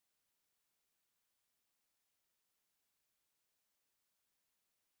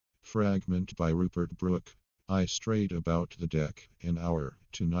Fragment by Rupert Brooke. I strayed about the deck an hour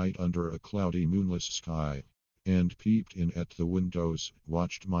tonight under a cloudy moonless sky, and peeped in at the windows,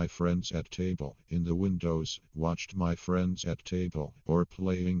 watched my friends at table in the windows, watched my friends at table, or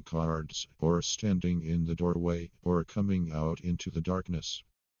playing cards, or standing in the doorway, or coming out into the darkness.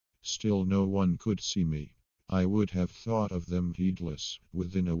 Still no one could see me. I would have thought of them heedless,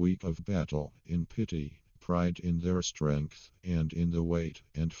 within a week of battle, in pity, pride in their strength, and in the weight,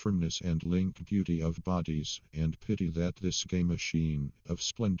 and firmness and linked beauty of bodies, and pity that this gay machine, of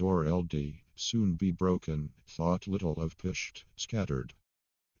splendor soon be broken, thought little of pished, scattered.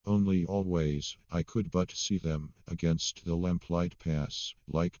 Only always, I could but see them, against the lamplight pass,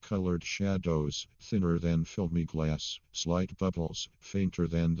 like colored shadows, thinner than filmy glass, slight bubbles, fainter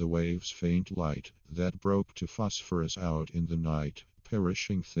than the waves' faint light, that broke to phosphorus out in the night,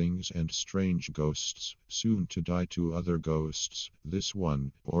 perishing things and strange ghosts, soon to die to other ghosts, this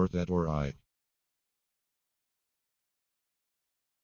one, or that or I.